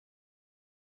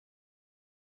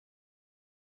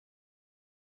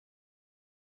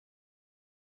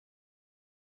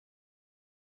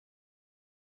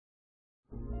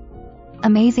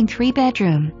Amazing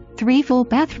 3-bedroom, 3 full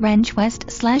bath ranch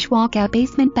west/walkout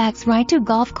basement backs right to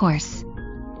golf course.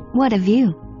 What a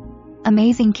view!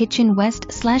 Amazing kitchen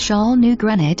west/all new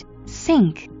granite,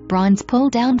 sink, bronze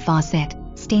pull-down faucet,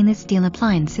 stainless steel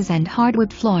appliances and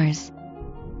hardwood floors.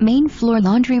 Main floor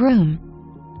laundry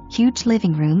room. Huge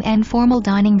living room and formal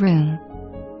dining room.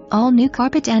 All new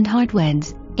carpet and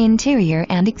hardwoods, interior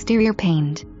and exterior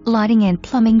paint, lighting and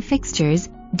plumbing fixtures,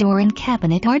 door and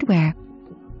cabinet hardware.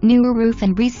 Newer roof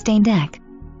and re-stained deck.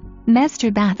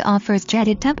 Master bath offers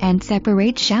jetted tub and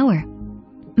separate shower.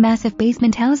 Massive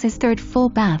basement house's 3rd full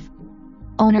bath.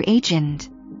 Owner agent.